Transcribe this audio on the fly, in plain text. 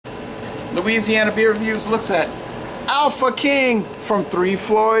Louisiana Beer Reviews looks at Alpha King from Three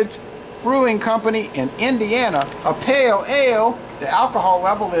Floyd's Brewing Company in Indiana, a pale ale. The alcohol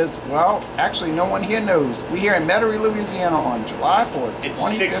level is, well, actually no one here knows. We here in Metairie, Louisiana on July 4th, It's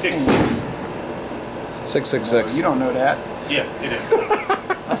 2015. 666. No, you don't know that. Yeah, it is.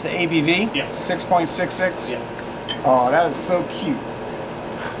 That's the ABV? Yeah. 6.66? Yeah. Oh, that is so cute.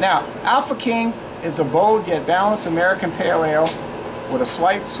 Now, Alpha King is a bold yet balanced American pale ale with a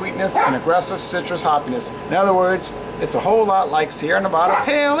slight sweetness and aggressive citrus hoppiness. In other words, it's a whole lot like Sierra Nevada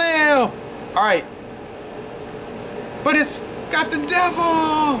Pale Ale. All right. But it's got the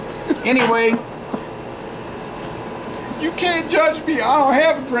devil. Anyway, you can't judge me. I don't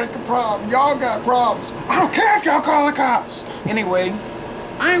have a drinking problem. Y'all got problems. I don't care if y'all call the cops. Anyway,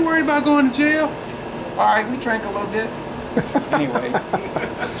 I ain't worried about going to jail. All right, we drank a little bit.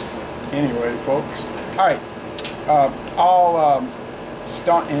 Anyway, folks. All right. All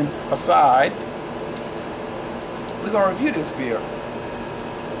stunting aside, we're gonna review this beer.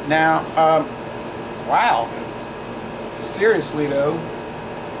 Now, wow. Seriously though,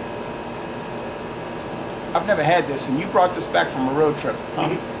 I've never had this, and you brought this back from a road trip, huh?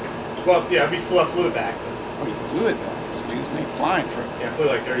 Mm-hmm. Well, yeah, I flew it back. Oh, you flew it though. Excuse me, flying trip. Yeah, I flew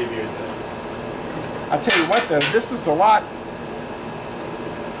like 30 beers though. I tell you what though, this is a lot.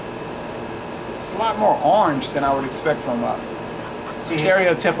 It's a lot more orange than I would expect from a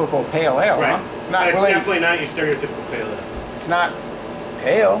stereotypical pale ale, right. huh? It's not It's really, definitely not your stereotypical pale ale. It's not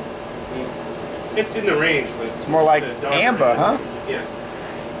pale. It's in the range, but It's more like amber, huh? Yeah.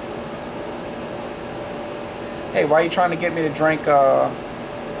 Hey, why are you trying to get me to drink? All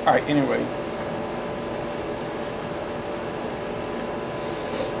right, anyway.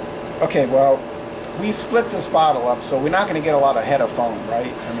 Okay, well, we split this bottle up, so we're not going to get a lot of head of foam,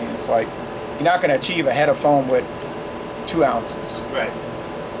 right? I mean, it's like you're not going to achieve a head of foam with 2 ounces. Right.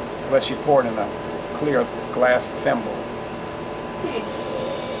 Unless you pour it in a clear glass thimble.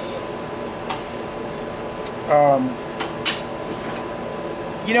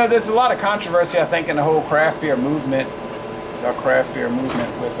 You know, there's a lot of controversy, I think, in the whole craft beer movement. The craft beer movement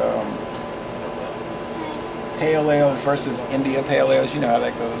with pale ales versus India pale ales. You know how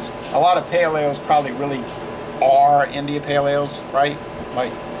that goes. A lot of pale ales probably really are India pale ales, right?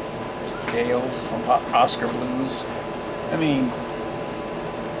 Like Dale's from Oscar Blues. I mean,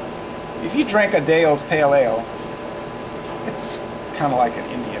 if you drink a Dale's pale ale, it's kind of like an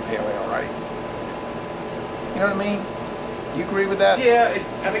India pale ale, right? You know what I mean? You agree with that? Yeah,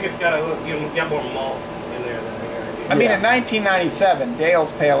 I think it's got a little, got more malt in there than I mean, in 1997,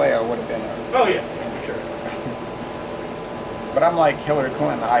 Dale's Pale Ale would have been a... Oh, yeah, for sure. But I'm like Hillary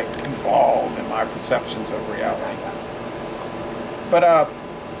Clinton. I evolve in my perceptions of reality. But,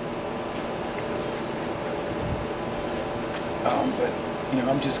 you know,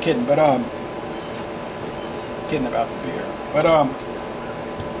 I'm just kidding. But, kidding about the beer. But,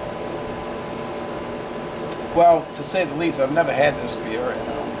 well, to say the least, I've never had this beer, and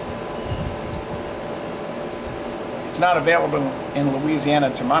it's not available in Louisiana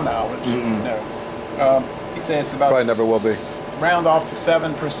to my knowledge. Mm-hmm. No. He says it's about probably never will be. Round off to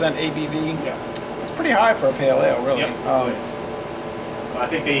 7% ABV. Yeah. It's pretty high for a pale ale, really. Yep. I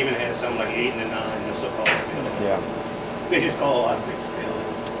think they even had some like 8 and a 9, the so-called pale ale. Yeah. They just call a lot of things pale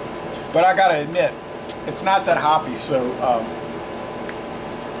ale. But I gotta admit, it's not that hoppy. So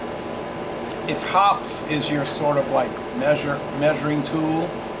if hops is your sort of like measuring tool,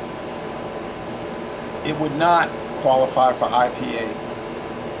 it would not qualify for IPA.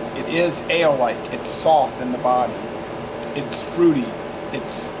 It is ale-like. It's soft in the body. It's fruity.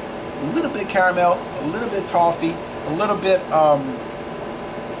 It's a little bit caramel, a little bit toffee, a little bit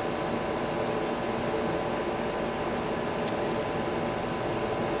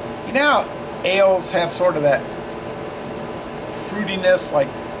you know, ales have sort of that fruitiness, like,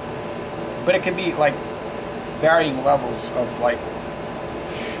 but it can be like varying levels of like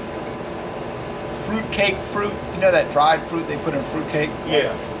fruit. You know that dried fruit they put in fruit cake?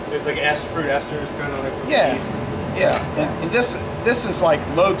 Yeah. It's like fruit esters, kind of like from yeah. the East. Yeah. And this is like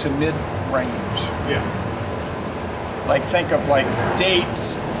low to mid range. Yeah. Like think of like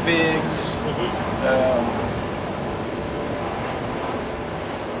dates, figs,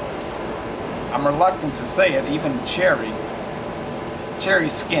 I'm reluctant to say it, even cherry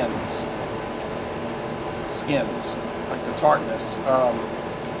skins, like the tartness.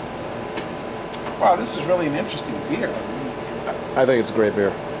 Wow, this is really an interesting beer. I think it's a great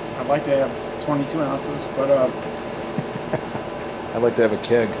beer. I'd like to have 22 ounces, but I'd like to have a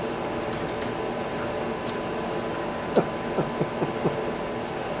keg.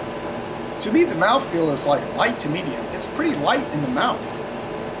 To me, the mouthfeel is like light to medium. It's pretty light in the mouth.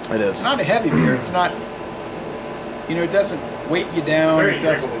 It It's is. not a heavy beer. It's not, you know, it doesn't weight you down. Very It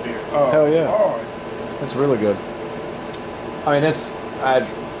doesn't. drinkable beer. Oh, Hell yeah. Lord. It's really good. I mean,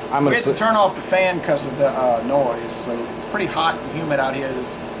 I'm We a. had to turn off the fan because of the noise, so it's pretty hot and humid out here.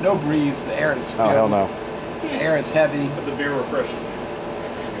 There's no breeze. The air is still. Oh hell no. The air is heavy. But the beer refreshes you.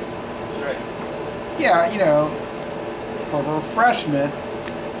 That's right. Yeah, you know, for refreshment,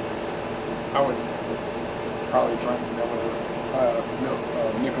 I would probably drink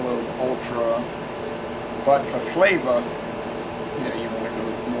Michelob Ultra. But for flavor, you know, you want to go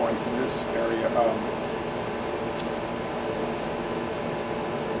more into this area.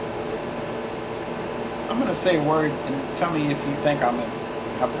 I'm going to say a word and tell me if you think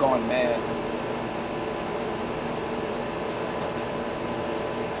have gone mad.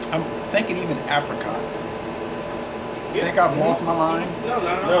 I'm thinking even apricot. You think I've lost my mind? No,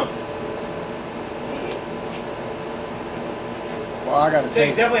 not at all. Well, I got to It tell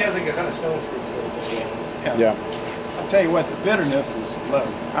you. definitely has like a kind of stone fruit to it. Yeah. I'll tell you what, the bitterness is low.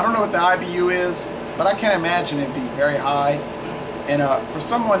 I don't know what the IBU is, but I can't imagine it'd be very high. And for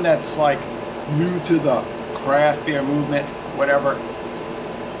someone that's like new to the craft beer movement, whatever,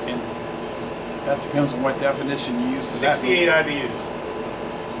 and that depends on what definition you use for that. 68 IBUs.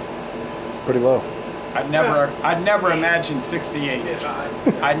 Pretty low. I'd never imagine 68. It's high.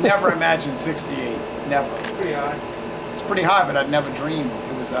 I'd never imagine 68. Never. Pretty high. It's pretty high, but I'd never dream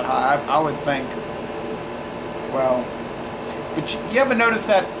it was that high. I would think, well, but you ever notice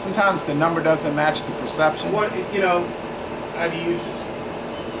that sometimes the number doesn't match the perception? What, you know, IBUs is,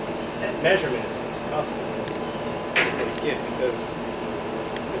 that measurement is tough to really get because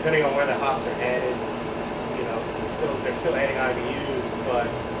depending on where the hops are added, you know, they're still adding IBUs, but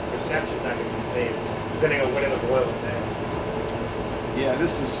perception's not going to be the same depending on when the boil is added. Yeah,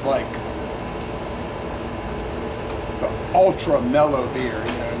 this is like the ultra mellow beer, you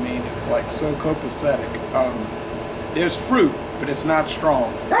know what I mean? It's like so copacetic. There's fruit, but it's not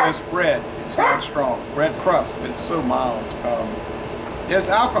strong. There's bread, it's not strong. Bread crust, but it's so mild. There's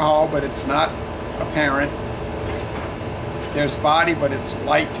alcohol, but it's not apparent. There's body, but it's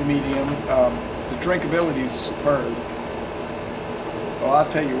light to medium. The drinkability is superb. Well, I'll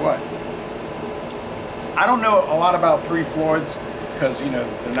tell you what. I don't know a lot about Three Floyds because, you know,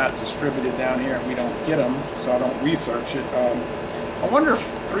 they're not distributed down here and we don't get them, so I don't research it. I wonder if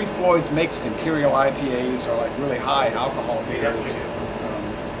Three Floyds makes imperial IPAs or like really high alcohol They beers. definitely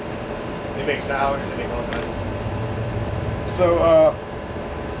do. They make sours, they make all kinds. So,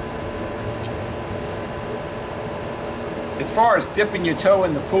 as far as dipping your toe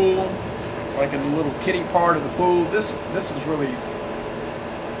in the pool, like in the little kiddie part of the pool, this is really,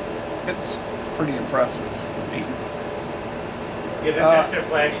 it's pretty impressive. I mean, Yeah, that's their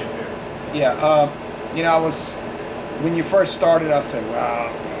flagship beer. yeah, you know, when you first started, I said, wow,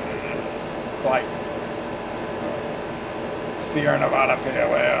 it's like Sierra Nevada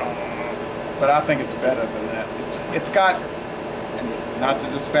Pale Ale. But I think it's better than that. It's got, and not to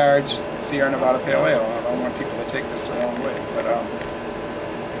disparage Sierra Nevada Pale Ale, I don't want people to take this the wrong way, but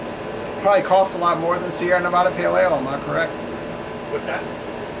probably costs a lot more than Sierra Nevada Pale Ale, am I correct? What's that?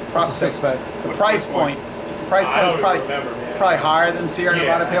 It's a six-pack. The What price point? point. The price I point is don't remember, man. probably higher than Sierra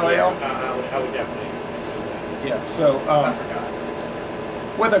Nevada Pale Ale. I would definitely assume that. Yeah, so I forgot.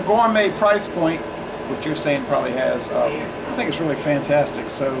 with a gourmet price point, which you're saying probably has, I think it's really fantastic.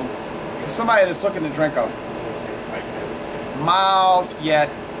 So for somebody that's looking to drink a mild yet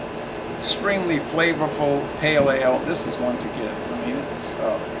extremely flavorful pale ale, this is one to get. I mean,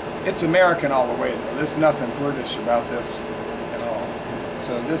 it's American all the way though. There's nothing British about this at all.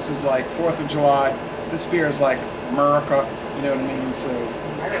 So this is like 4th of July. This beer is like America, you know what I mean? So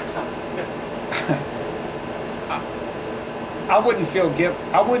I wouldn't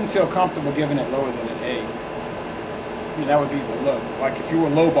feel comfortable giving it lower than an A. I mean, that would be the low. Like if you were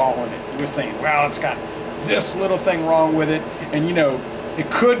lowballing it, you're saying, well, it's got this little thing wrong with it, and you know, it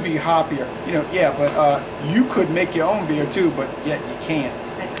could be hoppier. You know, yeah, but you could make your own beer too, but yet you can't.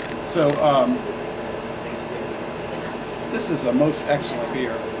 So this is a most excellent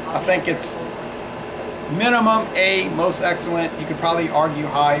beer. I think it's minimum A, most excellent. You could probably argue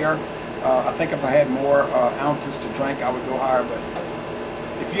higher. I think if I had more ounces to drink, I would go higher. But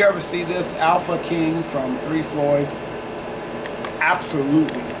if you ever see this Alpha King from Three Floyds,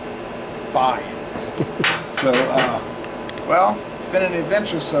 absolutely buy it. So, well, it's been an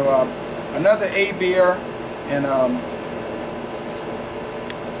adventure. So, another A beer, and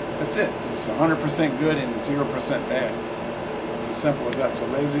that's it. It's 100% good and 0% bad. It's as simple as that. So,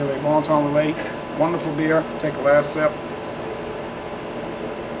 Lazy Le Bon Temps Relais, wonderful beer. Take a last sip.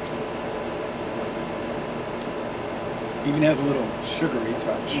 Even has a little sugary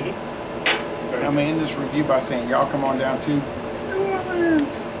touch. Mm-hmm. I'm gonna end this review by saying, y'all come on down to New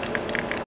Orleans.